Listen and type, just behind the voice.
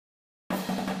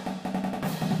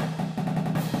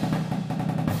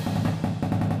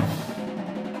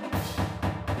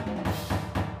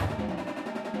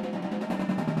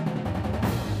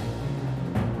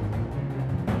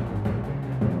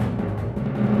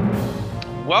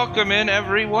welcome in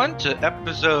everyone to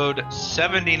episode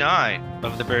 79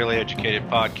 of the Barely Educated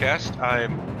podcast.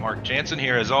 I'm Mark Jansen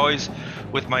here as always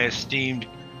with my esteemed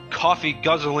coffee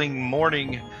guzzling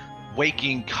morning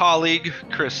waking colleague,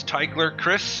 Chris Teichler.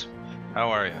 Chris, how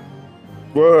are you?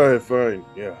 Well, fine.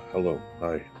 Yeah. Hello.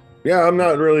 Hi. Yeah, I'm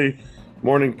not really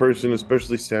morning person,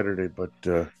 especially Saturday, but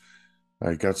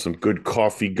I got some good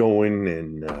coffee going,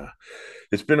 and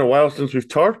it's been a while since we've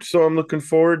talked, so I'm looking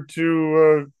forward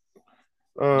to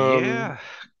Yeah,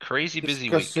 crazy busy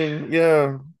week.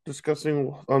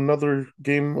 discussing another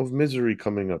game of misery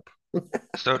coming up.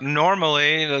 So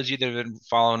normally, those of you that have been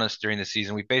following us during the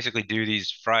season, we basically do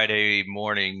these Friday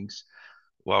mornings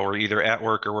while we're either at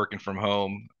work or working from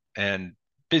home. And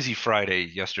busy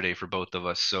Friday yesterday for both of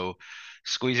us. So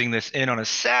squeezing this in on a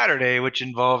Saturday, which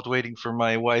involved waiting for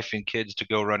my wife and kids to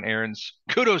go run errands.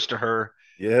 Kudos to her,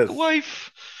 the Yes.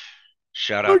 wife.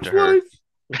 Shout out to Mark's her wife.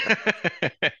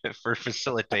 for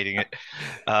facilitating it.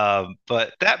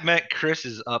 But that meant Chris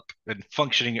is up and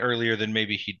functioning earlier than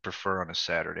maybe he'd prefer on a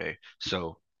Saturday.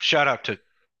 So shout out to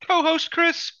co-host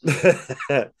Chris.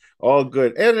 All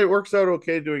good. And it works out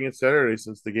okay doing it Saturday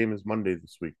since the game is Monday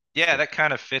this week. Yeah, So, that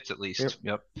kind of fits at yep. least.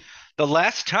 Yep. The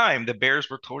last time the Bears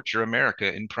were torture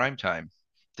America in prime time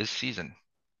this season.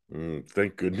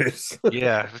 Thank goodness.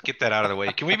 Yeah, let's get that out of the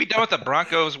way. Can we be done with the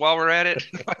Broncos while we're at it?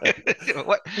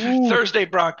 What Ooh. Thursday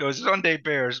Broncos, Sunday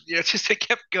Bears. You know, just they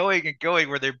kept going and going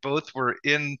where they both were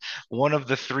in one of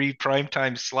the three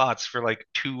primetime slots for like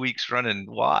 2 weeks running.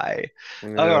 Why? All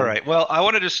Yeah. right. Well, I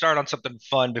wanted to start on something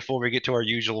fun before we get to our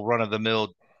usual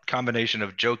run-of-the-mill combination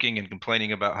of joking and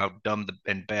complaining about how dumb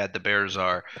and bad the Bears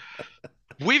are.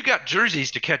 We've got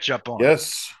jerseys to catch up on.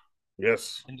 Yes.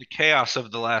 Yes. In the chaos of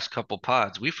the last couple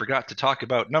pods, we forgot to talk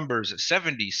about numbers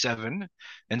 77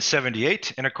 and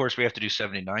 78. And of course, we have to do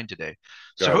 79 today.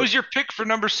 So, Got it. who's your pick for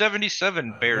number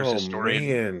 77, Bears Oh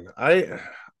historian? man. I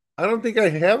don't think I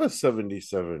have a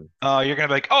 77. You're going to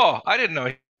be like, oh, I didn't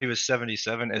know he was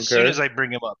 77 as soon Okay. as I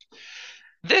bring him up.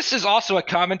 This is also a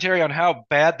commentary on how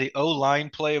bad the O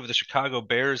line play of the Chicago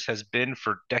Bears has been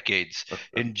for decades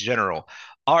in general.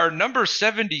 Our number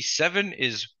 77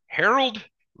 is Harold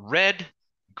Red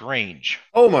Grange.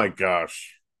 Oh my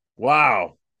gosh.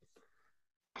 Wow.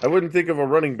 I wouldn't think of a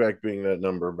running back being that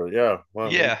number, but yeah. Wow.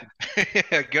 Yeah.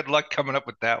 Good luck coming up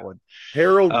with that one.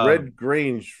 Harold Um, Red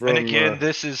Grange and from again,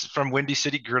 this is from Windy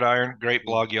City Gridiron. Great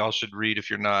blog y'all should read if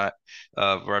you're not,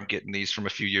 where I'm getting these from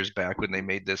a few years back when they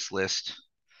made this list.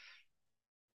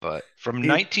 But from he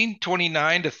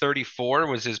 1929 to 34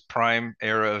 was his prime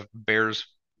era of Bears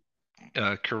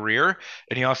career.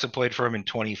 And he also played for him in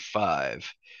 25.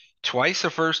 Twice a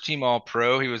first team All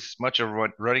Pro. He was as much a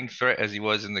running threat as he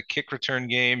was in the kick return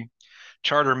game.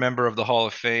 Charter member of the Hall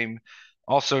of Fame,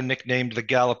 also nicknamed the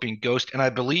Galloping Ghost, and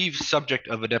I believe subject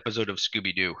of an episode of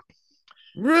Scooby Doo.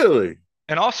 really.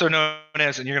 And also known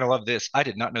as, and you're going to love this, I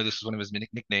did not know this was one of his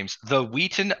nicknames, the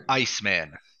Wheaton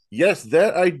Iceman. Yes,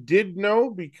 that I did know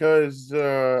because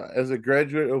as a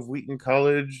graduate of Wheaton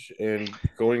College and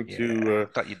going Yeah, to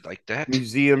thought you'd like that.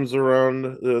 museums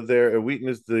around there, Wheaton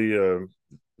is the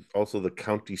also the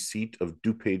county seat of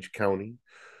DuPage County.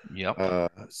 Yep.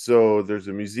 So there's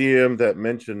a museum that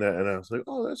mentioned that, and I was like,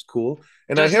 "Oh, that's cool."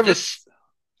 And I Does have a this,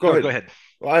 go oh, go ahead. ahead.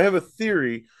 Well, I have a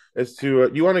theory as to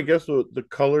you want to guess what the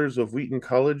colors of Wheaton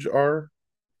College are?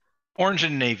 Orange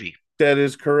and Navy. That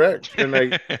is correct,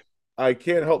 and I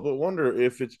can't help but wonder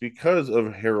if it's because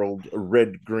of Harold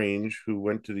Red Grange, who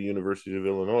went to the University of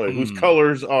Illinois, whose Hmm.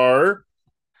 colors are.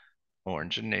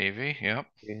 Orange and Navy. Yep.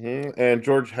 And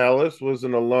George Hallis was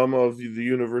an alum of the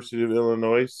University of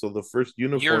Illinois, so the first You're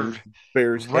uniforms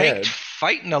Bears ranked had.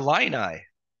 fighting Illini.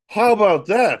 How about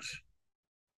that?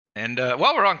 And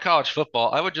while we're on college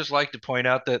football, I would just like to point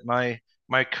out that my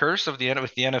curse of the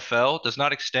with the NFL does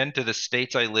not extend to the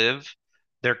states I live,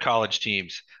 their college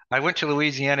teams. I went to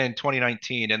Louisiana in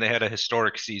 2019 and they had a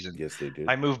historic season. Yes, they did.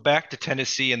 I moved back to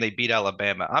Tennessee and they beat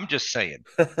Alabama. I'm just saying.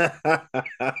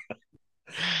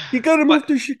 You got to But move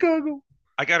to Chicago.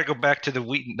 I got to go back to the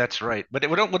Wheaton. That's right. But it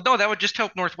would well, no, that would just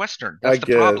help Northwestern. I That's the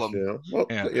guess, problem. yeah. Well,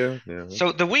 Yeah. yeah, yeah.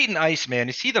 So the Wheaton Iceman,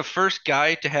 is he the first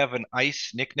guy to have an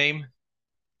ice nickname?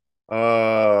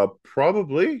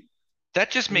 Probably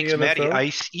That just in the makes Matty NFL.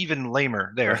 Ice even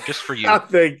lamer there, just for you.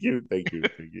 Thank you, thank you,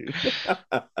 thank you.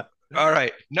 All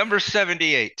right, number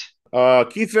 78.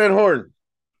 Keith Van Horn.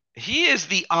 He is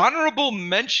the honorable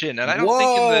mention, and I don't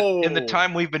think in the Whoa.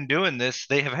 time we've been doing this,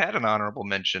 they have had an honorable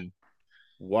mention.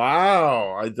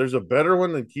 Wow. There's a better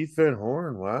one than Keith Van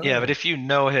Horn. Yeah, but Wow. if you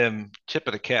know him, tip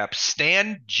of the cap.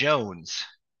 Stan Jones.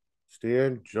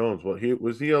 Stan Jones. Well, he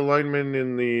was he a lineman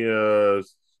in the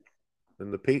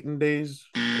Peyton days?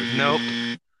 Was he Nope.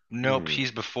 Nope, Hmm.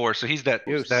 he's before. So he's that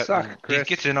You that suck, he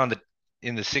gets Chris. in on the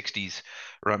in the 60s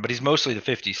run, but he's mostly the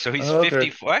 50s. So he's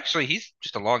Okay. 50. Actually, he's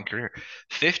just a long career.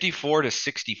 54 to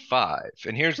 65.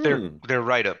 And here's Hmm. their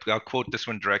write-up. I'll quote this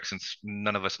one direct since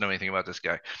none of us know anything about this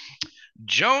guy.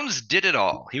 Jones did it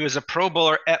all. He was a Pro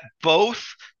Bowler at both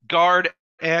guard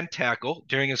and tackle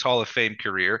during his Hall of Fame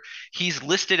career. He's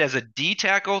listed as a D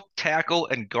tackle, tackle,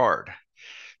 and guard.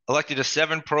 Elected to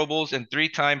 7 Pro Bowls and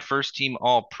 3-time first team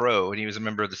All Pro, and he was a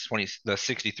member of the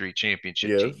 63 championship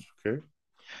Yes. team. Okay.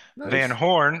 Van Nice.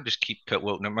 Horn, just keep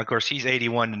quoting him. Of course, he's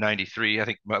 81 to 93. I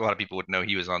think a lot of people would know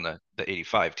he was on the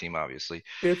 85 team, obviously.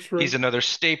 It's right. He's another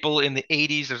staple in the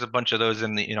 80s. There's a bunch of those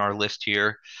in our list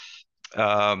here.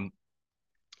 Um,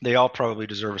 they all probably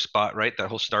deserve a spot, right? That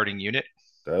whole starting unit.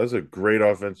 That is a great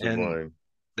offensive And line.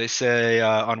 they say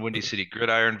on Windy City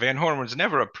Gridiron, Van Horn was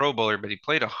never a Pro Bowler, but he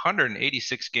played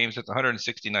 186 games with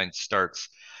 169 starts.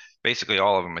 Basically,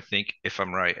 all of them, I think, if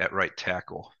I'm right, at right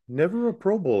tackle. Never a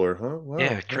Pro Bowler, huh? Yeah, Wow,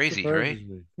 that crazy, right? surprises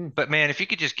me. Hmm. But man, if you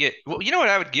could just get, well, you know what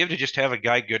I would give to just have a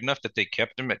guy good enough that they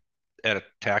kept him at a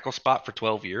tackle spot for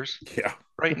 12 years Yeah.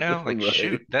 right now? Like, Right.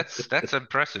 shoot, that's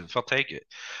impressive. I'll take it.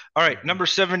 All right, number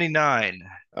 79.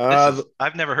 The,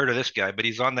 I've never heard of this guy, but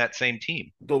he's on that same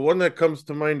team. the one that comes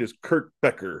to mind is Kurt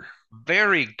Becker.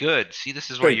 Very good. See, this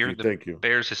is why Thank you're you, the thank you.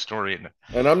 Bears historian.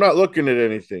 And I'm not looking at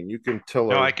anything. You can tell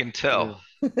No, I our. can Yeah. tell.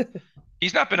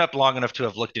 He's not been up long enough to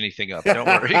have looked anything up. Don't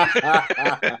worry.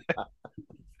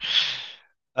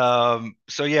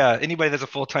 So yeah, anybody that's a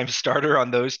full-time starter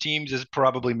on those teams is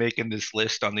probably making this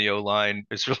list on the O line.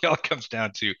 It's really all it comes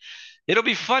down to. It'll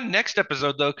be fun next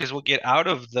episode though, because we'll get out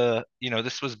of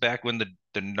this was back when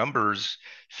the numbers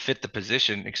fit the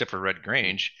position, except for Red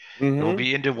Grange. And we'll Mm-hmm.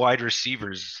 be into wide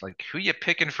receivers. Like who you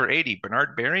picking for 80?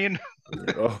 Bernard Berrien?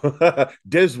 Oh,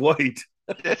 Des White.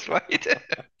 That's right.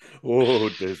 Oh,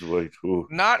 Des White. Oh,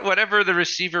 Not whatever the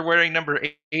receiver wearing number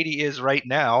 80 is right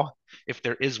now, if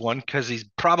there is one, because he's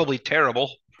probably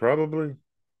terrible. probably.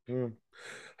 Yeah.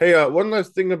 Hey, one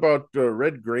last thing about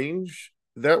Red Grange.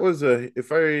 That was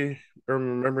if I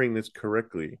am remembering this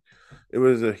correctly, it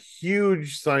was a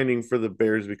huge signing for the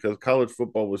Bears because college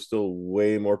football was still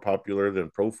way more popular than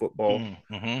pro football.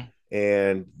 Mm-hmm.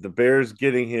 And the Bears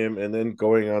getting him and then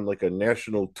going on like a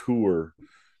national tour,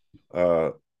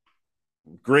 uh,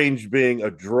 Grange being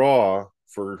a draw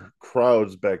for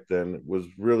crowds back then was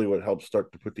really what helped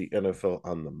start to put the NFL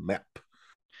on the map.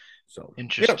 So, yeah,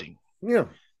 Interesting. yeah,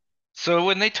 So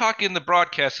when they talk in the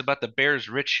broadcast about the Bears'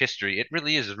 rich history, it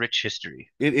really is a rich history.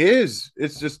 it is.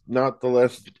 It's just not the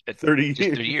last It, 30 just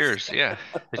 30 years. years, yeah.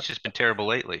 It's just been terrible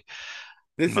lately.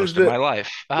 This is Most of my the life.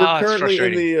 we're Ah, it's currently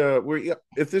in frustrating. the we're yeah,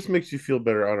 if this makes you feel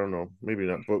better, I don't know, maybe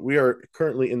not, but we are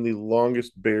currently in the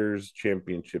longest Bears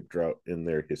championship drought in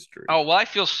their history. Oh, well, I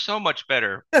feel so much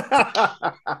better.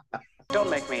 Don't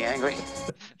make me angry.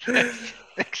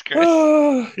 Thanks, Chris.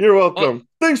 Oh, you're Well, welcome.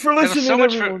 Thanks for that was so listening,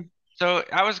 much for. everyone. So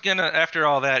I was gonna, after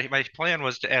all that, my plan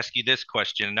was to ask you this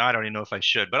question. Now I don't even know if I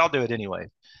should, but I'll do it anyway.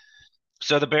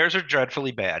 So the Bears are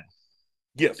dreadfully bad.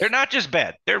 They're Yes. not just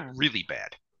bad; they're really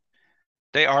bad.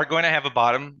 They are going to have a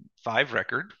bottom 5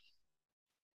 record.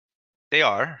 They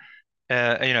are.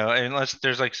 Unless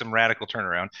there's like some radical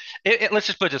turnaround. Let's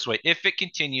just put it this way: if it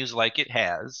continues like it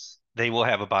has, they will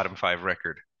have a bottom 5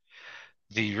 record.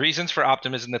 The reasons for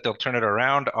optimism that they'll turn it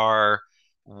around are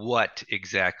what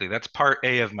exactly? That's part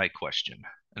A of my question,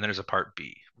 and then there's a part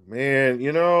B. Man,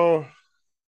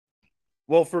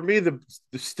 well, for me,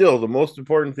 still the most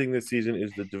important thing this season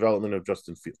is the development of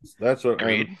Justin Fields. That's what I'm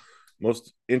Agreed.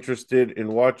 most interested in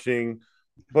watching.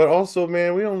 But also,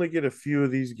 man, we only get a few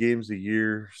of these games a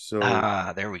year, so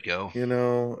Ah, there we go. you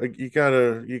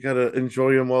gotta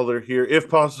enjoy them while they're here, if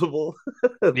possible.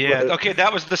 Yeah. But Okay,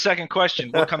 that was the second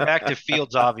question. We'll come back to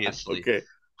Fields, obviously. okay,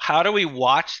 How do we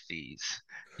watch these?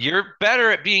 You're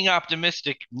better at being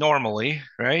optimistic normally,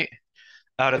 right?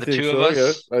 Out I of the think two of so.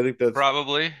 us, Yes, I think that's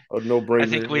probably. a I think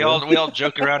no-brainer. we all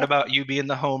joke around about you being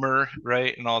the homer,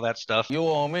 right, and all that stuff. You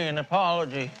owe me an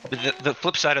apology. But the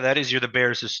flip side of that is you're the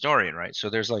Bears historian, right? So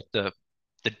there's like the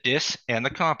diss and the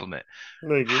compliment. Yeah,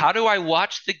 thank you. How do I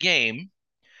watch the game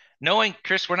knowing,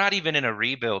 Chris, we're not even in a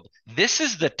rebuild? This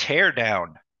is the tear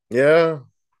down. Yeah,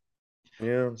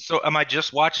 yeah. So am I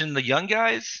just watching the young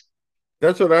guys?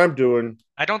 That's what I'm doing.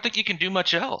 I don't think you can do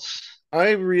much else.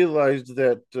 I realized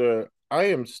that I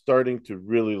am starting to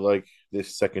really like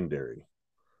this secondary.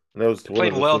 And that was They one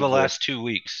of played the well the things last 2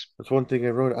 weeks. that's one thing I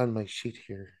wrote on my sheet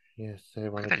here. Yes, I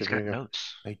Look at wanted that, to he's got bring up.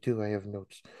 notes. I do. I have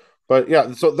notes. But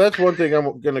yeah, so that's one thing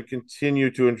I'm going to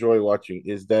continue to enjoy watching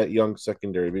is that young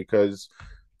secondary because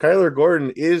Kyler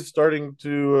Gordon is starting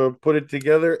to put it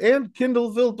together, and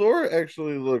Kindle Vildor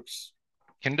actually looks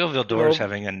Kendall You Vildor's know,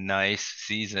 having a nice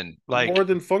season. more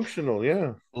than functional.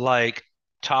 Yeah. Like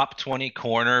top 20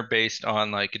 corner based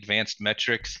on like advanced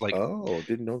metrics, like Oh,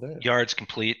 didn't know that. yards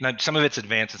complete. Now, some of it's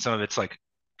advanced and some of it's like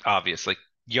obvious, like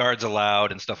yards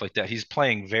allowed and stuff like that. He's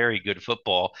playing very good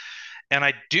football. And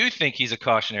I do think he's a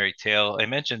cautionary tale. I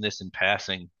mentioned this in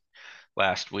passing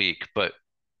last week, but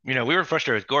we were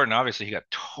frustrated with Gordon. Obviously, he got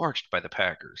torched by the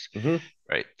Packers, Hmm.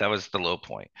 right? That was the low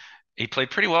point. He played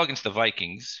pretty well against the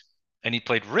Vikings, and he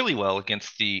played really well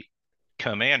against the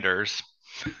Commanders.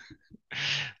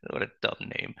 What a dumb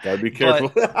name. Gotta be But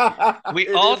careful. It is a tough.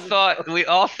 we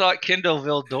all thought Kendall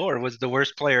Vildor was the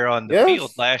worst player on the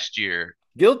field Yes, last year.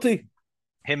 guilty.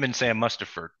 Him and Sam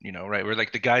Mustipher, right? We're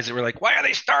like the guys that were like, why are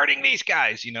they starting these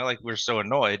guys? Like we're so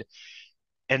annoyed.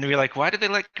 And we're like, why did they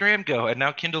let Graham go? And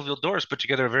now Kendall Vildor's put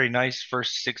together a very nice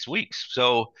first 6 weeks.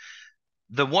 So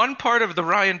the one part of the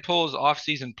Ryan Poles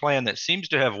offseason plan that seems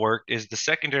to have worked is the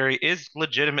secondary is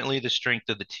legitimately the strength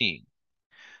of the team.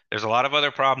 There's a lot of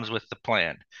other problems with the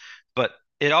plan, but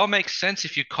it all makes sense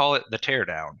if you call it the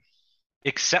teardown,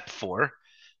 except for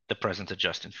the presence of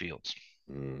Justin Fields.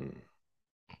 Mm.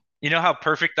 You know how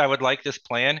perfect I would like this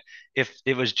plan if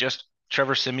it was just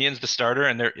Trevor Simeon's the starter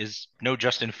and there is no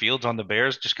Justin Fields on the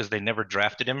Bears just because they never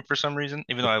drafted him for some reason,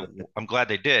 even though I'm glad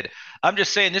they did. I'm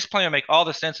just saying this plan would make all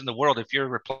the sense in the world if you're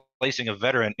replacing a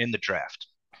veteran in the draft,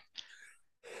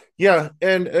 Yeah,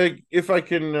 and if I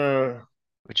can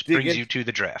which dig brings in, you to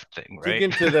the draft thing, dig right?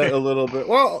 into that a little bit.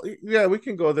 Well, yeah, we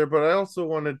can go there, but I also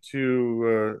wanted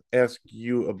to ask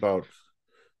you about.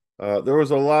 There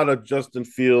was a lot of Justin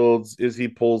Fields, is he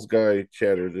Poles guy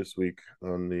chatter this week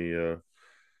on the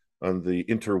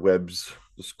interwebs,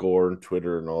 the score and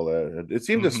Twitter and all that. And it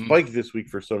seemed to hmm spike this week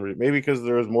for some reason, maybe because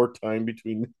there was more time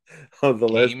between the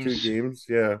last two Games. games.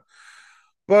 Yeah,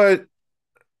 but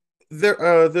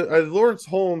Lawrence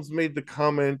Holmes made the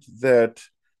comment that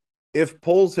if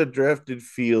Poles had drafted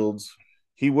Fields,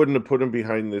 he wouldn't have put him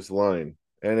behind this line.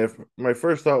 And if my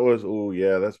first thought was, oh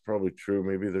yeah, that's probably true.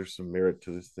 Maybe there's some merit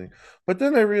to this thing. But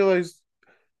then I realized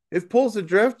if Poles had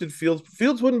drafted Fields,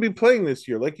 Fields wouldn't be playing this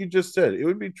year, like you just said. It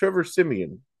would be Trevor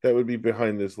Simeon that would be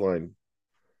behind this line.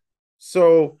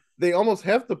 So they almost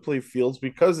have to play Fields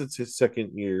because it's his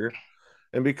second year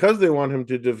and because they want him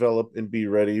to develop and be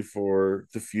ready for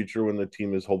the future when the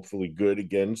team is hopefully good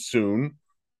again soon.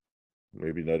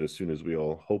 Maybe not as soon as we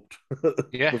all hoped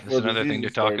Yeah, that's before the another thing season to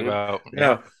talk started. about. Yeah.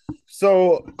 Yeah.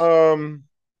 So,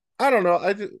 I don't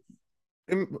know.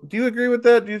 Do you agree with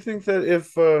that? Do you think that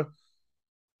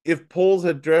if Poles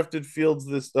had drafted Fields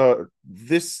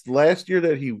this last year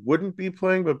that he wouldn't be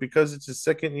playing, but because it's his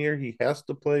second year, he has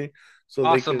to play so they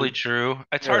Possibly can. true.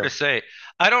 It's hard Yeah. to say.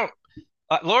 I don't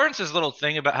Lawrence's little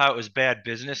thing about how it was bad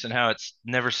business and how it's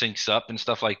never syncs up and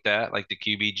stuff like that, like the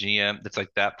QB GM, that's like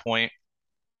that point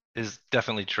is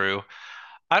definitely true.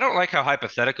 I don't like how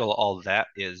hypothetical all that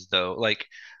is, though. Like,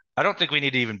 I don't think we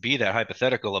need to even be that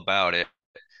hypothetical about it.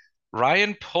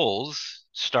 Ryan Poles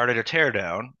started a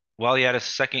teardown while he had a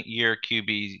second year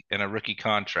QB and a rookie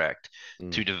contract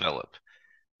Mm. to develop.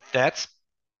 That's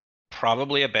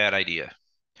probably a bad idea.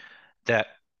 That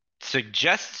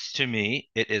suggests to me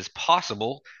it is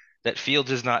possible that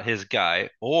Fields is not his guy,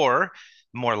 or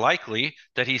more likely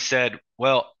that he said,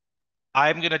 well,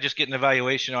 I'm going to just get an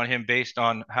evaluation on him based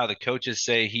on how the coaches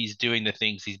say he's doing the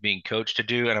things he's being coached to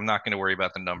do, and I'm not going to worry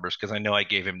about the numbers because I know I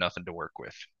gave him nothing to work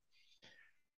with.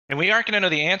 And we aren't going to know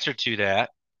the answer to that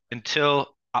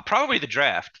until probably the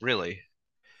draft, really.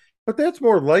 But that's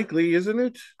more likely, isn't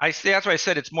it? I say that's why I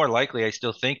said it's more likely, I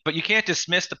still think, but you can't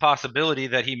dismiss the possibility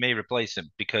that he may replace him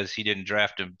because he didn't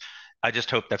draft him. I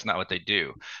just hope that's not what they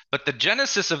do. But the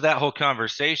genesis of that whole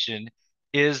conversation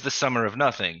is the summer of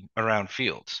nothing around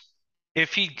Fields.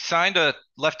 If he signed a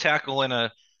left tackle and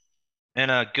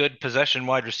a good possession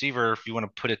wide receiver, if you want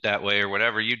to put it that way or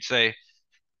whatever, you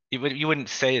wouldn't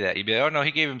say that. You'd be like, oh no,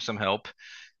 he gave him some help.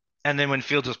 And then when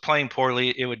Fields was playing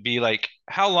poorly, it would be like,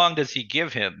 how long does he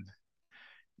give him?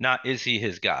 Not is he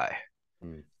his guy?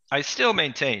 Mm. I still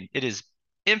maintain it is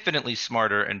infinitely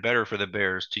smarter and better for the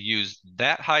Bears to use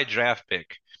that high draft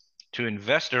pick to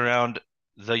invest around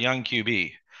the young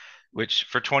QB, which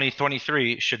for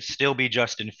 2023 should still be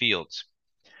Justin Fields.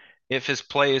 If his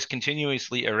play is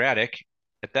continuously erratic,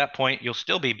 at that point you'll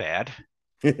still be bad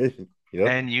Yep.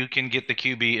 and you can get the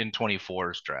QB in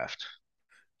 24's draft.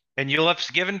 And you'll have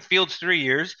given Fields 3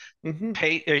 years. Hmm.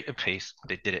 Pace,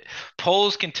 they did it.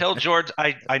 Polls can tell George,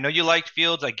 I know you liked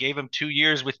Fields. I gave him 2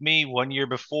 years with me 1 year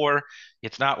before.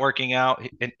 It's not working out.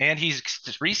 And he's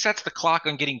resets the clock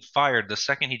on getting fired the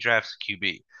second he drafts a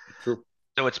QB. True.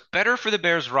 So it's better for the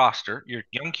Bears roster. Your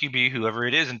young QB, whoever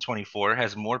it is in 24,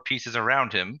 has more pieces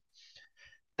around him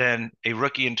than a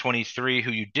rookie in 23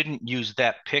 who you didn't use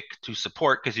that pick to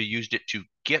support because you used it to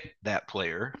get that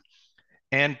player.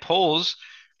 And Poles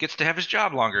gets to have his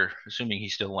job longer, assuming he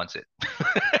still wants it.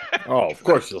 Oh, of Of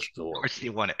course he'll still want course he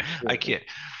won it. I it. kid.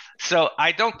 So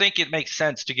I don't think it makes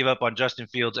sense to give up on Justin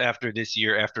Fields after this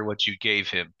year, after what you gave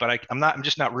him. But I'm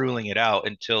just not ruling it out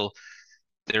until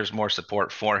there's more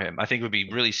support for him. I think it would be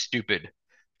really stupid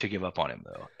to give up on him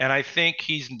though. And I think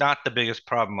he's not the biggest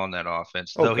problem on that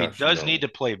offense, Oh though he gosh, does need no.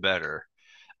 to play better.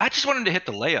 I just want him to hit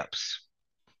the layups.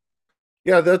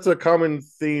 Yeah, that's a common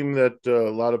theme that a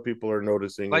lot of people are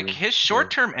noticing, Like and his yeah,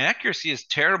 short-term accuracy is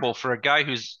terrible for a guy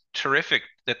who's terrific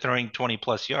at throwing 20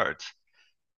 plus yards.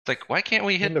 It's like, why can't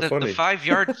we kind hit of the funny. 5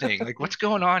 yard thing? Like, what's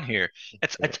going on here?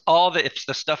 It's Yeah. it's all it's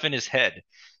the stuff in his head.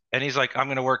 And he's like, I'm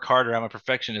gonna work harder. I'm a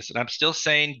perfectionist. And I'm still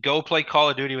saying, go play Call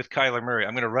of Duty with Kyler Murray.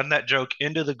 I'm gonna run that joke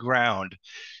into the ground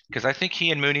because I think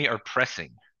he and Mooney are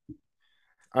pressing.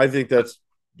 I think But that's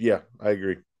yeah, I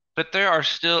agree. but there are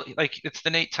still like it's the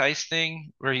Nate Tice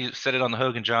thing where he said it on the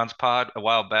Hogan Johns pod a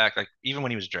while back, like even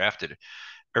when he was drafted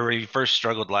or when he first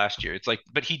struggled last year. It's like,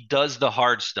 but he does the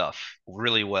hard stuff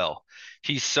really well.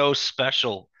 He's so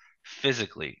special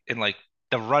physically, and like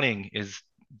the running is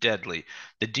deadly.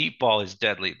 The deep ball is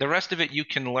deadly. The rest of it you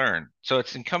can learn. So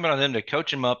it's incumbent on them to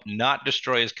coach him up, not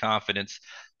destroy his confidence.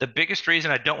 The biggest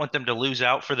reason I don't want them to lose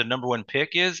out for the number one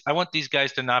pick is I want these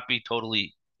guys to not be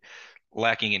totally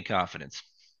lacking in confidence.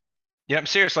 Yeah, I'm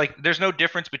serious. Like, there's no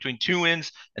difference between 2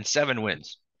 wins and 7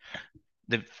 wins.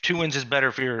 The 2 wins is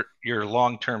better for your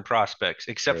long term prospects,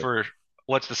 except Right. for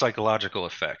what's the psychological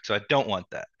effect. So I don't want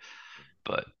that.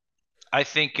 But I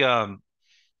think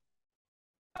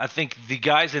I think the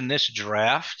guys in this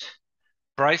draft,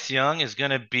 Bryce Young is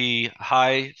going to be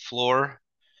high floor,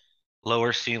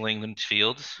 lower ceiling than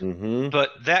Fields. Mm-hmm.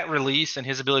 But that release and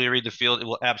his ability to read the field, it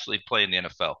will absolutely play in the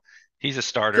NFL. He's a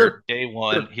starter Sure. day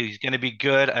one. Sure. He's going to be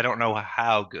good. I don't know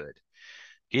how good.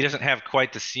 He doesn't have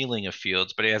quite the ceiling of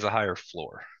Fields, but he has a higher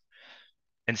floor.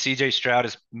 And CJ Stroud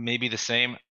is maybe the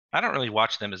same. I don't really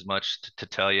watch them as much to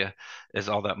tell you as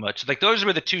all that much. Like those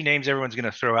were the two names everyone's going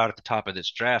to throw out at the top of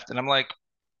this draft, and I'm like,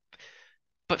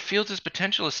 but Fields'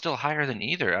 potential is still higher than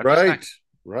either. I'm just not,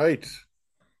 Right.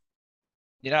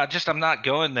 Right. just I'm not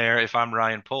going there if I'm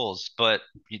Ryan Poles, but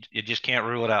you just can't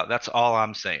rule it out. That's all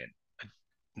I'm saying.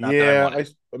 Not that I Yeah, want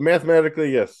it.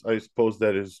 mathematically, yes, I suppose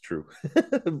that is true.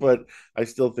 But I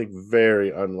still think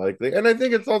very unlikely. And I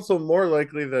think it's also more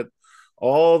likely that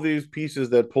all these pieces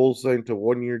that Paul signed to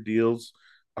 1 year deals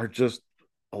are just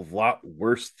a lot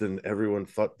worse than everyone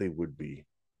thought they would be.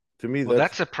 To me, Well,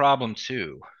 that's that's a problem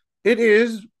too. it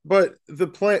is, but the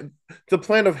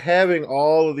plan of having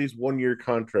all of these 1 year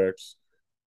contracts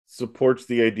supports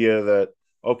the idea that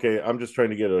okay, I'm just trying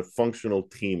to get a functional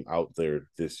team out there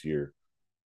this year.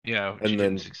 Yeah, which he And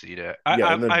didn't then succeed at.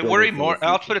 yeah, and then I build worry it for the more.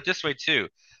 I'll future. put it this way too.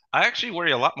 I actually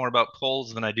worry a lot more about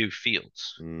Poles than I do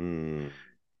Fields. Mm.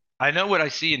 I know what I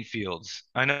see in Fields.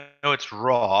 I know it's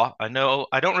raw. I know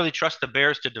I don't really trust the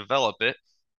Bears to develop it.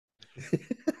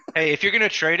 Hey, if you're gonna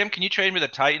trade him, can you trade him to the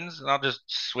Titans? And I'll just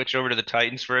switch over to the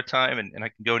Titans for a time and I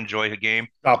can go enjoy a game.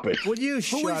 Stop it. Will you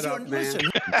shut up, man? Listen,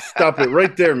 Stop it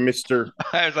right there, mister.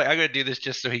 I was like, I'm gonna do this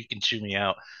just so he can chew me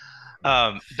out.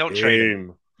 Don't trade him,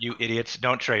 Shame. you idiots.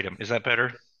 Don't trade him. Is that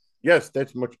better? Yes,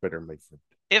 that's much better, my friend.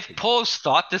 If Poles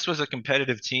thought this was a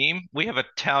competitive team, we have a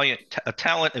talent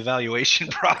evaluation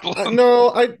problem. No,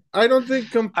 I don't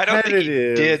think I don't think he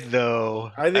competitive. did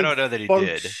though. I I think don't know that he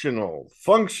did.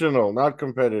 functional, not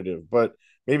competitive. But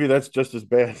maybe that's just as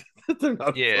bad that they're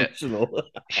not Yeah. functional.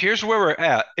 Here's where we're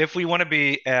at. If we want to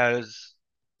be as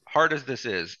hard as this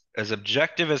is, as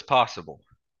objective as possible,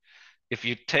 if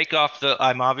you take off the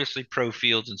I'm obviously pro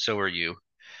Fields and so are you.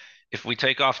 If we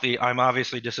take off the I'm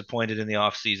obviously disappointed in the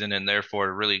offseason and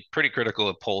therefore really pretty critical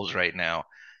of polls right now,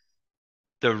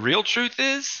 the real truth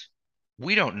is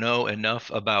we don't know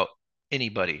enough about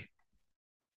anybody.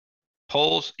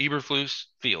 Polls, Eberflus,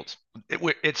 Fields.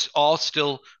 It's all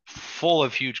still full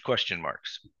of huge question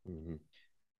marks. Mhm.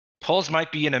 Polls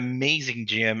might be an amazing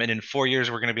GM, and in 4 years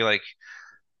we're going to be like,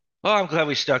 "Oh, I'm glad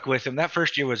we stuck with him. That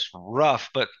first year was rough,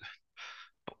 but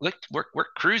look, we're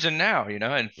cruising now,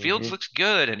 And Fields Mhm. looks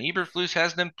good, and Eberflus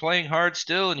has them playing hard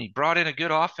still, and he brought in a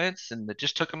good offense, and it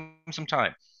just took him some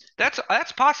time.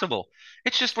 That's possible.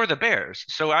 It's just we're the Bears,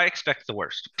 so I expect the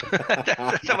worst. So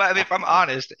I mean, if I'm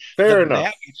honest, the Fair enough.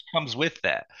 baggage comes with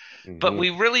that. But Mhm. we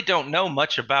really don't know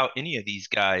much about any of these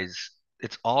guys.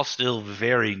 It's all still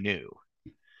very new,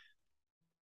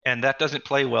 and that doesn't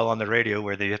play well on the radio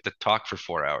where they have to talk for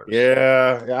 4 hours.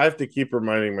 Yeah, I have to keep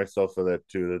reminding myself of that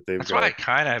too. That they've That's why I got.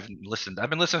 kind of haven't listened. I've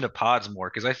been listening to pods more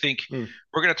because I think Hmm.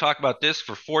 we're going to talk about this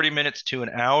for 40 minutes to an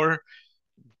hour.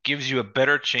 gives you a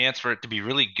better chance for it to be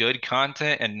really good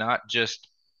content and not just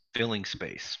filling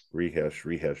space. Rehash,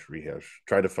 rehash, rehash.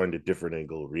 Try to find a different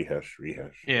angle. Rehash,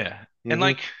 rehash. Yeah. Yeah. And Mm-hmm.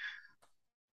 like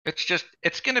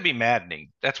it's going to be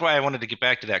maddening. That's why I wanted to get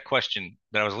back to that question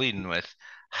that I was leading with.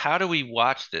 How do we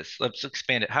watch this? Let's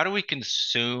expand it. How do we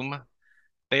consume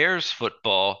Bears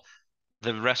football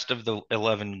the rest of the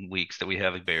 11 weeks that we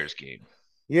have a Bears game?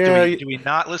 Do Yeah, we do we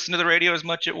not listen to the radio as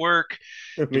much at work?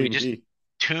 Do we just maybe.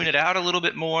 tune it out a little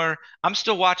bit more? I'm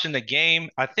still watching the game.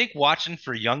 I think watching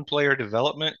for young player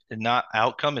development and not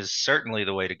outcome is certainly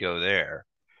the way to go there.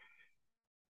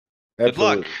 Good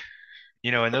luck. Absolutely.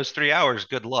 In those 3 hours,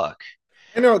 good luck.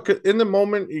 You know, in the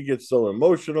moment you get so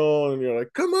emotional and you're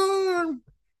like, come on.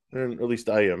 And at least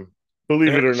I am.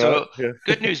 Believe it or not. So,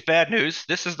 good news, bad news.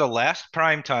 This is the last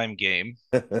primetime game.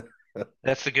 Yeah.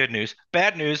 That's the good news.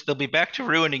 Bad news, they'll be back to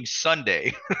ruining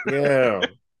Sunday. Yeah.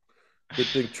 Good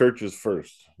thing church is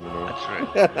first, you know. That's right.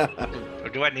 Or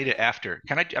do I need it after?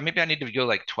 Can I? Maybe I need to go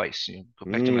like twice.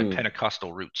 Go back to my Mm.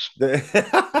 Pentecostal roots.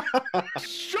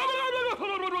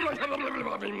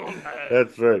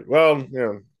 That's right. Well,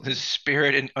 yeah. The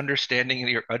spirit and understanding of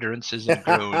your utterances and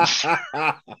groans.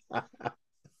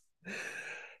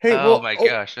 Hey, Oh well, my oh,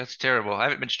 gosh, that's terrible. I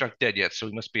haven't been struck dead yet, so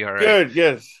we must be all right. good,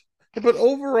 yes. But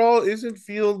overall, isn't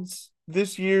Fields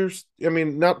this year's, I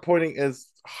mean, not pointing as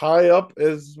high up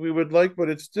as we would like, but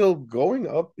it's still going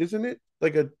up, isn't it?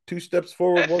 Like a two steps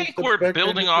I forward, one think steps we're back kind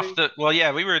building of off thing? the, well,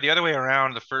 yeah, we were the other way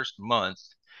around the first month,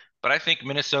 but I think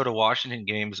Minnesota Washington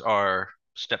games are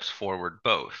steps forward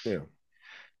both. Yeah.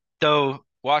 Though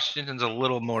Washington's a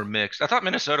little more mixed. I thought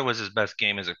Minnesota was his best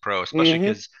game as a pro, especially Mm-hmm.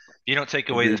 because if you don't take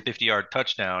away the Agreed. 50-yard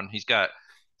touchdown, he's got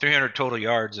 300 total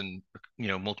yards and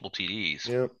multiple TDs.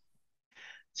 Yeah.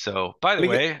 So, by And the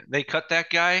again, way, they cut that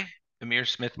guy, Amir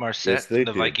Smith yes, Marset, they from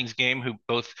the did. Vikings game, who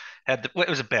both had well, it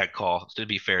was a bad call, to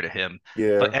be fair to him,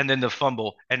 but Yeah. and then the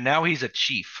fumble, and now he's a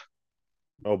Chief.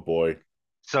 Oh boy.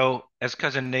 So, as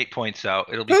cousin Nate points out,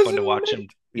 it'll be fun to Cousin watch him,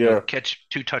 Nate. Yeah. catch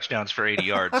two touchdowns for 80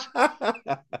 yards.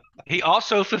 He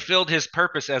also fulfilled his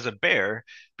purpose as a Bear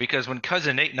because when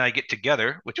cousin Nate and I get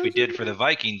together, which we Cousin did for the Nate.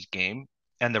 Vikings game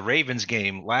and the Ravens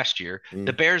game last year,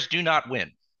 the Mm, Bears do not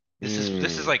win. This is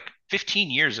mm, like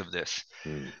 15 years of this.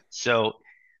 mm. So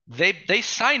they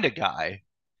signed a guy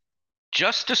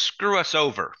just to screw us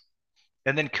over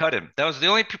and then cut him. That was the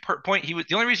only point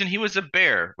the only reason he was a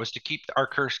Bear was to keep our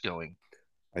curse going.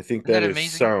 I think Isn't that that is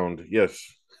amazing? sound. Yes.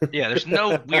 Yeah, there's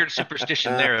no weird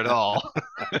superstition there at all.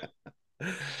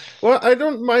 Well, I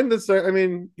don't mind this. I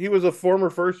mean, he was a former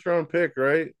first round pick,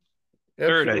 right?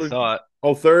 Third, I Absolutely. thought.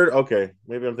 Oh, third. Okay,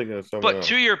 maybe I'm thinking of someone But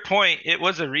to else. your point, it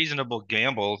was a reasonable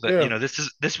gamble that, Yeah.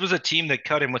 this was a team that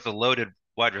cut him with a loaded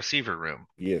wide receiver room.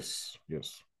 Yes.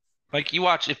 Yes. Like you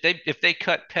watch if they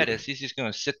cut Pettis, he's just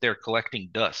going to sit there collecting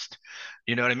dust.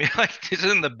 You know what I mean? Like this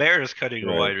isn't the Bears cutting a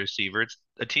Right. wide receiver. It's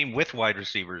a team with wide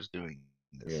receivers doing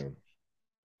this. Yeah.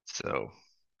 So,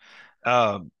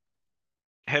 um,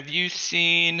 have you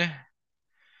seen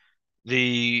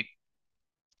the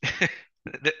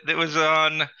that was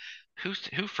on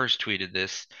who first tweeted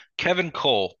this? Kevin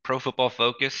Cole, Pro Football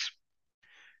Focus.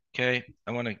 Okay,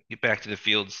 I want to get back to the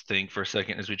Fields thing for a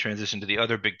second as we transition to the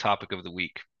other big topic of the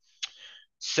week.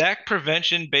 Sack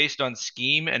prevention based on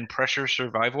scheme and pressure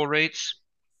survival rates.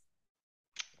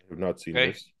 I have not seen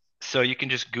Okay, this. so you can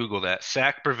just Google that.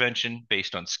 Sack prevention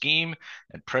based on scheme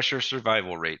and pressure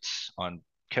survival rates on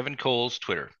Kevin Cole's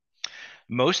Twitter.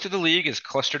 Most of the league is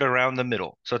clustered around the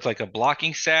middle. So it's like a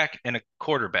blocking sack and a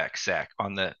quarterback sack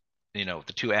on the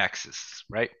two axes,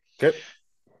 right? Okay.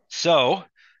 So,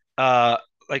 uh,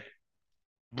 like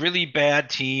really bad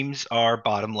teams are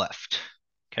bottom left.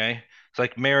 Okay. It's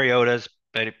like Mariota's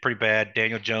pretty bad.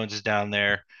 Daniel Jones is down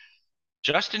there.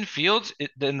 Justin Fields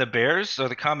and the Bears, so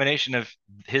the combination of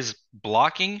his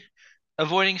blocking,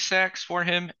 avoiding sacks for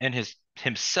him, and his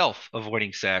himself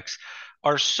avoiding sacks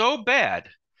are so bad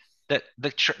that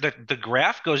the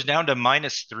graph goes down to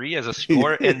 -3 as a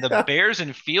score, and the Bears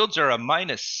and Fields are a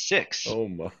 -6. Oh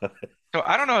my. So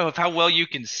I don't know how well you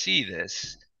can see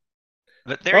this,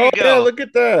 but there Oh you yeah, go. look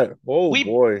at that. Oh We,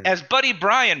 boy. as Buddy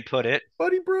Bryan put it,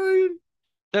 Buddy Brian.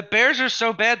 the Bears are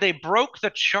so bad they broke the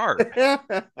chart.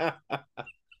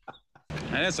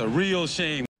 And that's a real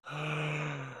shame.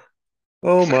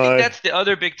 Oh So I think my. that's the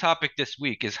other big topic this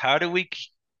week is how do we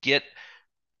get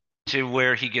to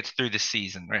where he gets through the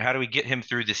season, right? How do we get him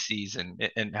through the season?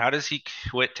 And how does he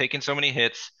quit taking so many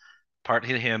hits?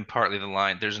 Partly him, partly the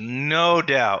line. There's no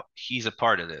doubt he's a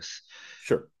part of this.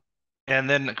 Sure. And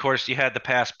then, of course, you had the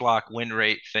pass block win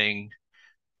rate thing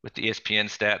with the ESPN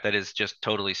stat that is just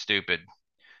totally stupid.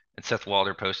 And Seth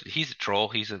Walder posted, he's a troll.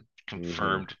 He's a Hmm.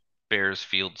 confirmed Bears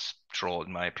Fields troll,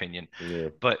 in my opinion. Yeah.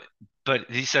 But but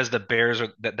he says the Bears are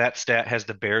that stat has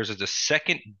the Bears as the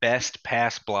second best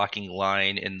pass blocking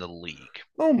line in the league.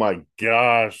 Oh my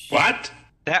gosh. What?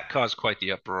 That caused quite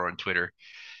the uproar on Twitter.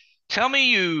 Tell me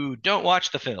you don't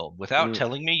watch the film without Mm,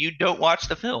 telling me you don't watch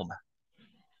the film.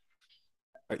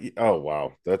 oh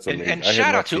wow, that's amazing. And I had shout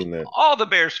out not to seen that. all the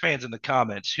Bears fans in the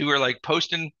comments who are like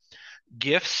posting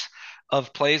gifs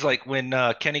of plays like when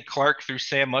Kenny Clark threw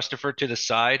Sam Mustipher to the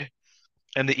side,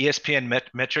 and the ESPN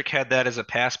metric had that as a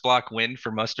pass block win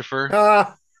for Mustipher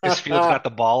because Fields got the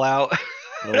ball out.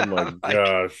 Oh my I'm like,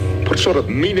 gosh. What sort of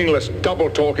meaningless double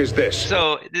talk is this?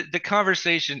 so the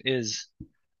conversation is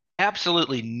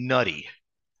absolutely nutty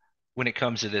when it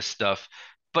comes to this stuff,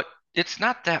 but it's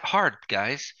not that hard,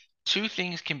 guys. Two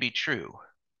things can be true.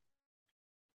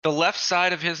 The left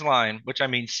side of his line, which I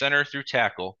mean center through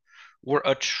tackle, were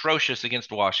atrocious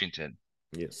against Washington.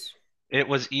 Yes. It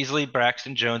was easily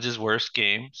Braxton Jones's worst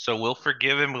game, so we'll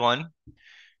forgive him one.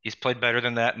 He's played better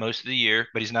than that most of the year,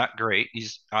 but he's not great.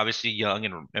 He's obviously young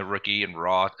and a rookie and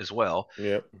raw as well.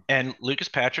 Yep. And Lucas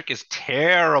Patrick is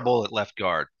terrible at left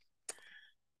guard.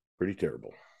 Pretty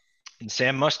terrible. And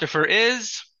Sam Mustipher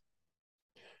is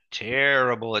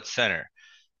terrible at center.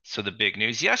 So the big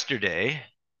news yesterday,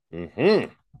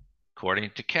 Mm-hmm. according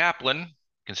to Kaplan,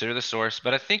 consider the source,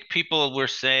 but I think people were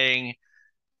saying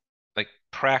like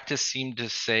practice seemed to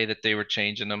say that they were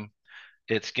changing them.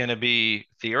 It's going to be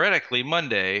theoretically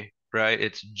Monday, right?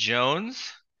 It's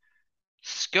Jones,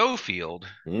 Schofield,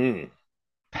 Mm.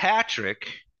 Patrick,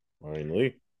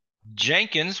 Finally.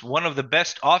 Jenkins, one of the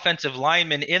best offensive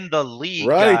linemen in the league,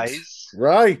 Right. guys,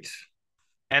 Right.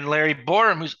 and Larry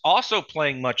Borum, who's also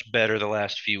playing much better the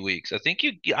last few weeks. I think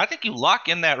you lock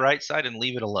in that right side and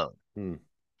leave it alone. Hmm.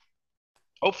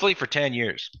 Hopefully for 10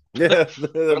 years, Yeah,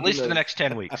 but that'd at be least for the nice. next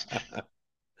 10 weeks.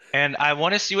 And I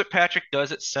want to see what Patrick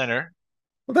does at center.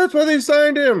 Well, that's why they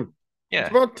signed him. It's Yeah,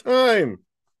 about time.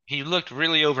 he looked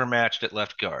really overmatched at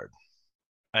left guard.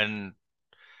 And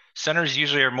centers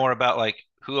usually are more about like,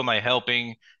 who am I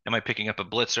helping? Am I picking up a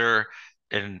blitzer?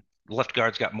 And left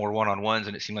guard's got more one-on-ones,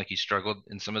 and it seemed like he struggled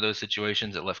in some of those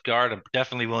situations at left guard. I'm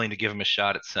definitely willing to give him a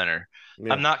shot at center.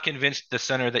 Yeah. I'm not convinced the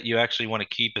center that you actually want to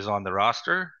keep is on the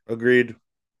roster. Agreed.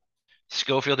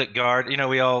 Schofield at guard,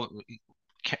 we all,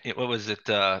 what was it,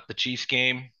 the Chiefs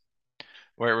game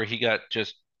where he got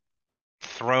just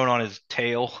thrown on his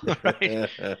tail, right?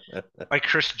 Like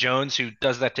Chris Jones, who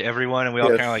does that to everyone, and we all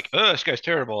kind of Yes. like, oh, this guy's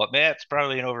terrible. That's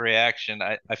probably an overreaction.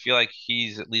 I feel like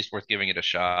he's at least worth giving it a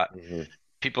shot. Mhm.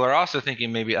 People are also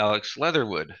thinking maybe Alex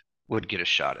Leatherwood would get a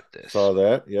shot at this. Saw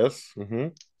that. Yes. Hmm.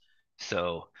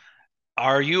 So,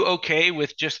 are you okay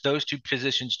with just those two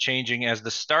positions changing as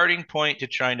the starting point to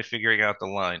trying to figuring out the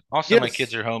line? Also, my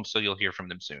kids Yes. are home, so you'll hear from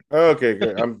them soon. Okay,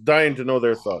 good. I'm dying to know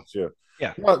their thoughts. Yeah.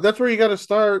 Yeah. Well, that's where you got to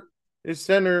start is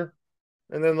center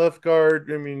and then left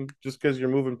guard. I mean, just because you're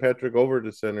moving Patrick over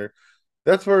to center,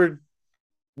 that's where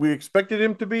we expected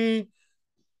him to be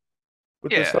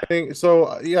with the Yeah. signing.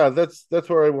 So yeah, that's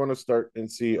where I want to start and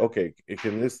see. Okay,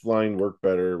 can this line work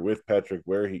better with Patrick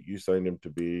where you signed him to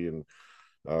be? And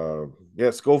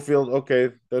yeah, Schofield.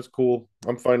 Okay, that's cool.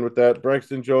 I'm fine with that.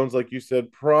 Braxton Jones, like you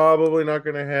said, probably not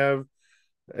going to have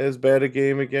as bad a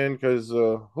game again because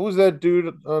who's that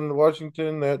dude on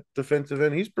Washington? That defensive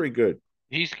end, he's pretty good.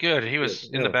 He's good. He Good. was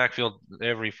in the Yeah. backfield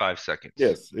every 5 seconds.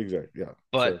 Yes. Exactly. Yeah. So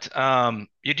But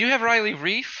you do have Riley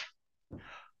Reef.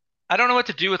 I don't know what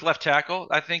to do with left tackle.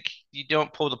 I think you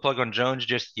don't pull the plug on Jones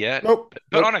just yet. nope.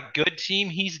 But on Nope. a good team,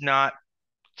 he's not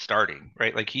starting,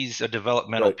 right? Like he's a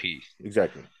developmental Right. piece.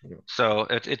 Exactly. Yeah. So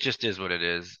it just is what it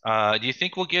is. Do you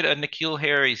think we'll get a N'Keal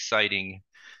Harry sighting?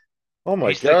 Oh my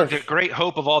He's the gosh. great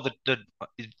hope of all the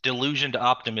delusioned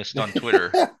optimists on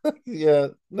Twitter. Yeah.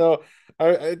 No.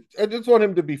 I just want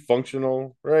him to be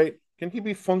functional. Right? Can he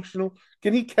be functional?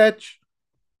 Can he catch?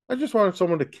 I just wanted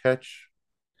someone to catch.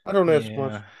 I don't ask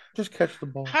much. Yeah. Just catch the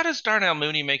ball. How does Darnell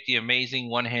Mooney make the amazing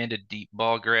one-handed deep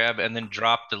ball grab and then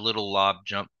drop the little lob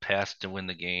jump pass to win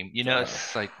the game? Uh,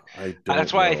 It's like I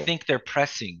that's don't why I know. think they're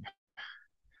pressing. Yeah.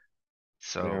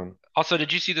 So, also,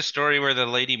 did you see the story where the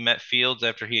lady met Fields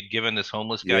after he had given this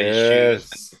homeless guy his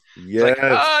shoes? And Yes. it's like,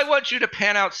 oh, Yes. I want you to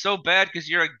pan out so bad because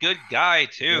you're a good guy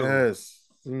too. Yes.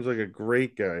 Seems like a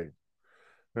great guy.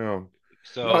 No. No,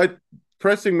 So,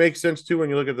 pressing makes sense too when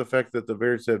you look at the fact that the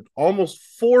Bears had almost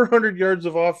 400 yards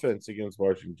of offense against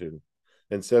Washington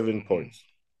and 7 points.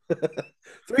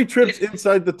 Three trips it,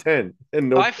 inside the 10 and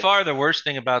no by points. far the worst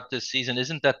thing about this season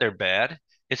isn't that they're bad,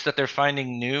 it's that they're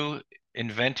finding new,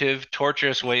 inventive,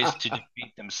 torturous ways to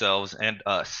defeat themselves and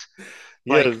us.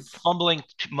 Like Yes. fumbling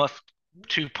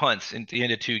two punts at the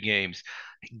end of two games.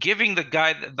 giving the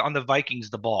guy on the Vikings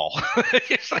the ball.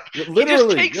 It's like he just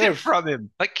Literally, takes it yes. from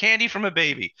him like candy from a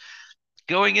baby.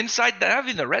 Going inside the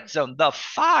having the red zone, the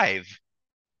five,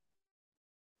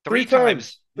 Three three times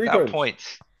times. Three without times.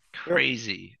 points. Yep.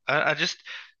 Crazy. I just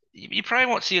you probably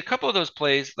won't see a couple of those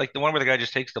plays, like the one where the guy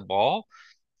just takes the ball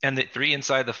and the three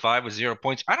inside the five with 0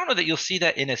 points. I don't know that you'll see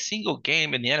that in a single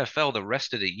game in the NFL the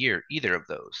rest of the year, either of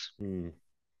those. Hmm. At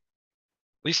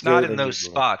least not Very in those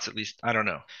unusual. spots. At least I don't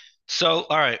know. So,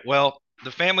 all right. Well,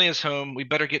 the family is home. We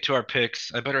better get to our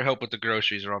picks. I better help with the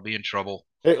groceries or I'll be in trouble.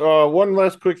 Hey, one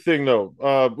last quick thing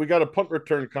though. We got a punt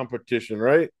return competition,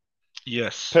 right?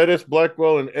 Yes. Pettis,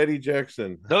 Blackwell, and Eddie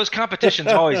Jackson. Those competitions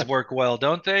always work well,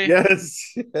 don't they?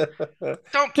 Yes.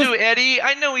 Don't Just do Eddie.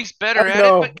 I know he's I better at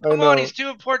it, but know, I come on, know. he's too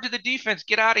important to the defense.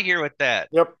 Get out of here with that.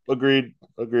 Yep, agreed.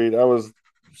 Agreed. I was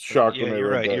shocked Yeah, when I you're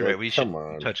read right. that. You're right. Like, We should come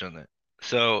on. touch on that.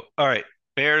 So, all right.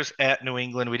 Bears at New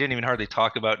England. We didn't even hardly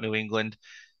talk about New England.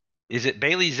 Is it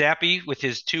Bailey Zappi with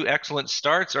his two excellent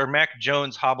starts or Mac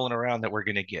Jones hobbling around that we're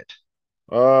going to get?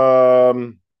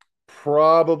 Um,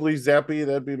 Probably Zappy.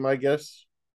 That'd be my guess.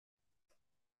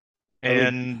 I mean,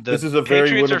 And this the is a very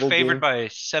Patriots are winnable favored game. by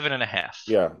 7.5.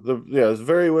 Yeah, it's a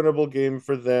very winnable game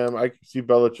for them. I can see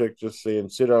Belichick just saying,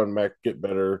 "Sit down, Mac, get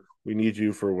better. We need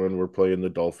you for when we're playing the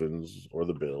Dolphins or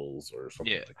the Bills or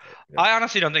something Yeah. like that." Yeah. I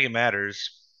honestly don't think it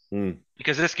matters Hmm.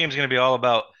 because this game's going to be all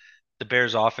about the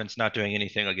Bears offense not doing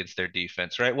anything against their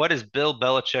defense, right? What is Bill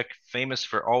Belichick famous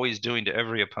for always doing to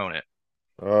every opponent?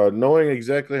 Knowing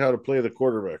exactly how to play the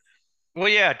quarterback. Well,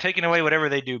 yeah, taking away whatever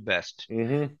they do best.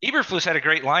 Hmm. Eberflus had a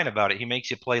great line about it. He makes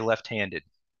you play left-handed.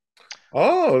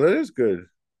 Oh, that is good.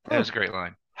 That Huh. was a great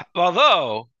line.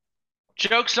 Although,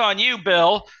 joke's on you,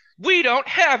 Bill. We don't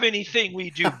have anything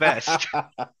we do best.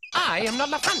 I am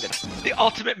not offended. The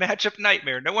ultimate matchup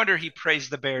nightmare. No wonder he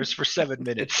praised the Bears for 7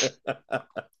 minutes.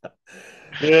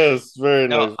 Yes, very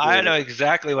No, nice. I Very know nice.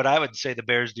 exactly what I would say the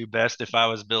Bears do best if I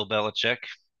was Bill Belichick.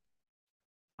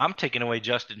 I'm taking away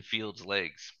Justin Fields'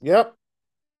 legs. Yep.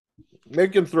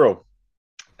 Make him throw.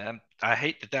 I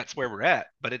hate that that's where we're at,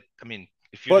 but I mean,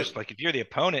 if you're But just like, if you're the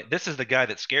opponent, this is the guy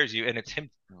that scares you, and it's him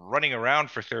running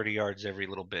around for 30 yards every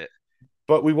little bit.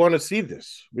 we want to see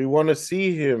this. We want to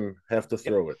see him have to Yep.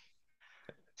 throw it.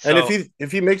 And So,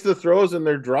 if he makes the throws and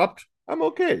they're dropped, I'm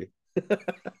okay.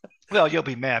 well, you'll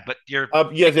be mad, but you're Yes,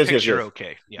 big yes, yes, picture yes.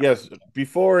 okay. Yeah. Yes,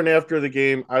 before and after the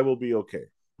game, I will be okay.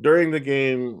 During the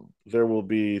game, there will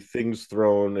be things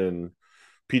thrown in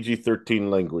PG-13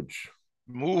 language.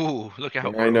 Ooh, look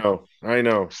out, I bro. know. I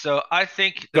know. So I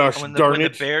think Gosh when darn the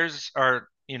it. Bears are,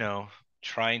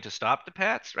 trying to stop the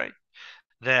Pats, right?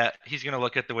 That he's going to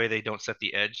look at the way they don't set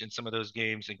the edge in some of those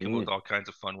games and come up with Mm, all kinds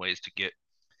of fun ways to get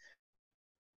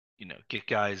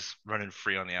guys running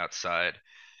free on the outside.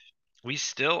 We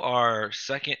still are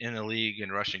second in the league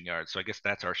in rushing yards, so I guess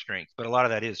that's our strength. But a lot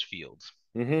of that is Fields.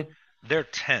 mm-hmm. They're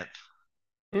 10th,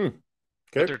 but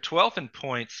Okay. they're 12th in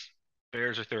points.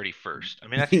 Bears are 31st. I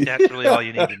mean, I think that's really all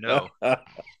you need to know.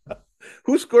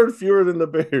 Who scored fewer than the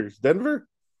Bears? Denver?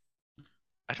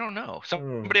 I don't know. Oh.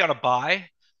 Somebody on a bye.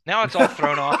 Now it's all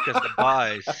thrown off because of the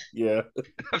buys. Yeah.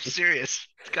 I'm serious.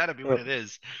 It's got to be what it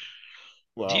is.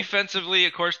 Wow. Defensively,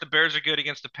 of course, the Bears are good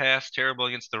against the pass, terrible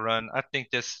against the run. I think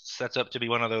this sets up to be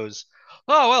one of those,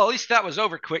 oh, well, at least that was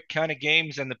over quick kind of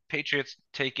games. And the Patriots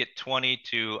take it 20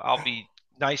 to, I'll be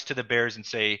nice to the Bears and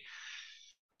say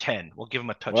 10. We'll give them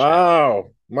a touchdown.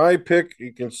 Wow. My pick,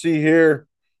 you can see here,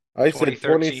 I said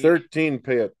 2013. 2013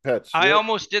 Pets. I Yep.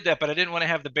 almost did that, but I didn't want to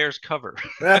have the Bears cover.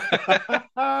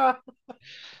 I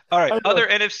All right, other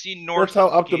know. NFC That's North how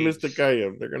optimistic games. I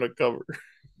am. They're going to cover.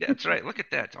 That's right. Look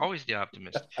at that. It's always the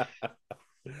optimist.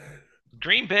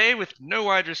 Green Bay with no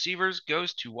wide receivers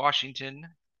goes to Washington.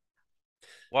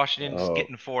 Washington's Oh,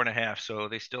 getting 4.5, so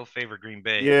they still favor Green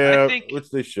Bay. I yeah, think, which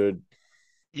they should.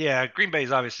 yeah, Green Bay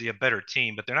is obviously a better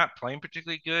team, but they're not playing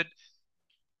particularly good.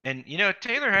 And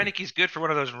Taylor Heineke's good for one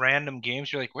of those random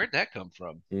games. You're like, where'd that come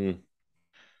from? Mm,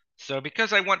 So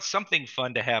because I want something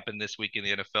fun to happen this week in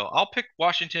the NFL, I'll pick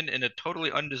Washington in a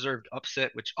totally undeserved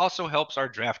upset, which also helps our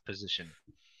draft position.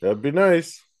 that'd be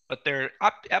nice. But they're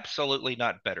absolutely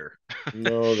not better.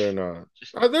 No, they're not.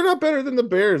 Just They're not better than the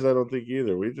Bears, I don't think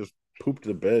either. We just pooped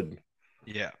the bed.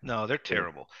 yeah, no, they're Yeah.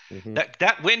 terrible. Hmm.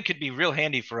 That win could be real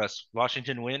handy for us.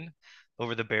 Washington win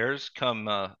over the Bears come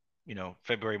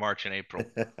February, March, and April.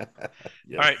 All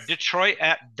right, Yes. Detroit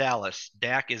at Dallas.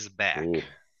 Dak is back. Ooh.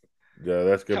 Yeah,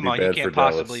 that's gonna Come be on, you bad for can't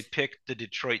possibly Dallas. pick the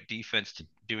Detroit defense to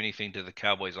do anything to the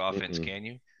Cowboys offense, Mm-mm. can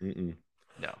you? Mm-mm.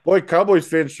 No. Boy, Cowboys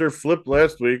fans sure flipped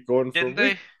last week, going Didn't from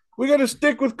they? we got to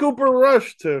stick with Cooper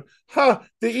Rush to the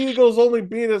Eagles only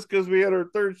beat us because we had our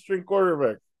third string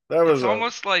quarterback. That was It's a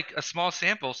almost like a small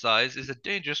sample size is a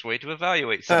dangerous way to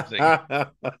evaluate something.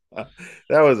 that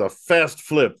was a fast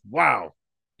flip. Wow.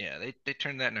 Yeah, they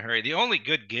turned that in a hurry. The only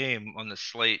good game on the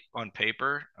slate on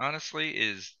paper, honestly,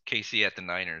 is KC at the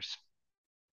Niners.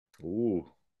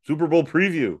 Ooh, Super Bowl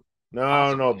preview.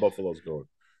 No, no, Possibly. Buffalo's going.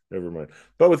 Never mind.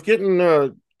 But with getting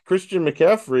Christian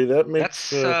McCaffrey, that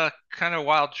makes That's kind of a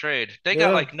wild trade. They got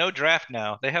yeah, like no draft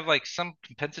now. They have like some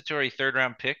compensatory third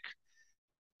round pick,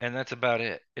 and that's about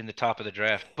it in the top of the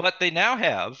draft. But they now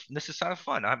have, and this is kind of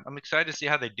fun. I'm excited to see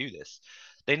how they do this.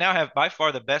 They now have by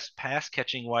far the best pass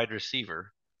catching wide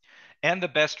receiver and the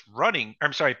best running,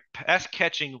 I'm sorry, pass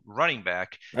catching running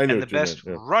back I knew and the what you best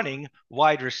meant. Yeah. running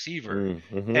wide receiver.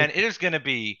 Mm-hmm. And it is going to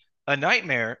be a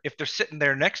nightmare if they're sitting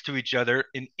there next to each other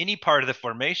in any part of the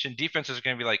formation. Defenses are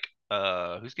going to be like,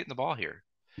 who's getting the ball here?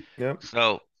 Yeah.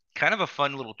 So kind of a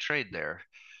fun little trade there,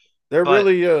 They're but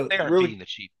they aren't really beating the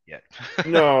Chiefs yet.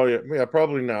 no, yeah, yeah,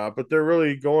 probably not. But they're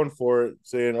really going for it,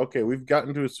 saying, okay, we've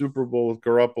gotten to a Super Bowl with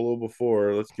Garoppolo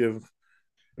before. Let's give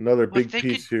another Well, big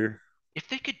piece here. if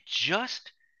they could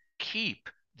just keep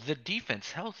the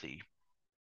defense healthy,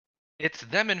 it's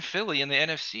them and Philly in the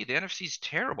NFC. The NFC's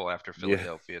terrible after Yeah.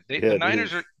 Philadelphia. Yeah, The it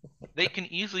Niners is. are they can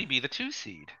easily be the 2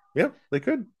 seed. Yeah, they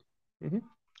could. Hmm.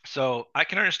 So I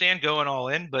can understand going all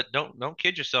in, but don't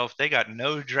kid yourself. They got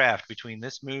no draft between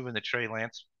this move and the Trey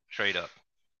Lance trade up.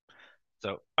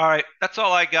 So all right, that's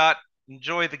all I got.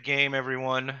 Enjoy the game,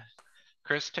 everyone.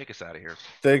 Chris, take us out of here.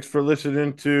 Thanks for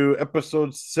listening to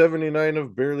episode 79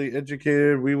 of Barely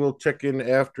Educated. We will check in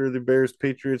after the Bears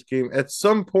Patriots game at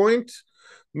some point.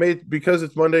 Because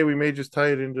it's Monday, we may just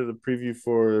tie it into the preview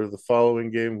for the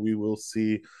following game. We will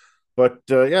see. But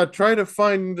yeah, try to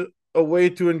find a way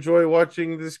to enjoy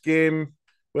watching this game,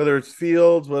 whether it's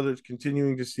Fields, whether it's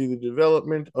continuing to see the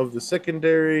development of the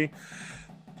secondary.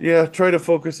 Yeah, try to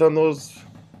focus on those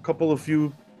couple of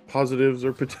few positives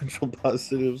or potential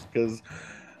positives, because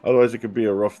otherwise it could be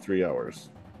a rough 3 hours.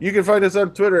 You can find us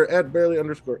on Twitter at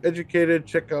barely_educated.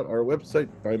 Check out our website,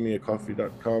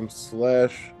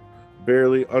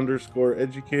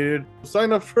 buymeacoffee.com/barely_educated.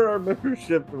 Sign up for our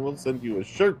membership and we'll send you a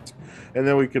shirt. And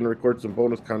then we can record some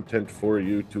bonus content for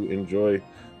you to enjoy.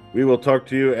 We will talk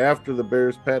to you after the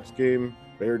Bears-Pats game.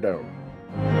 Bear down.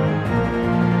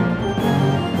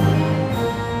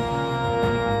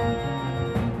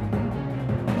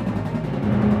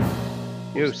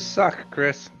 You suck,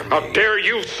 Chris. How dare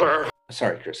you, sir?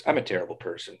 Sorry, Chris. I'm a terrible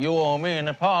person. You owe me an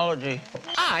apology.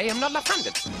 I am not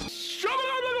offended.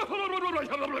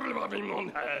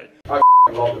 I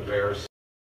love the Bears.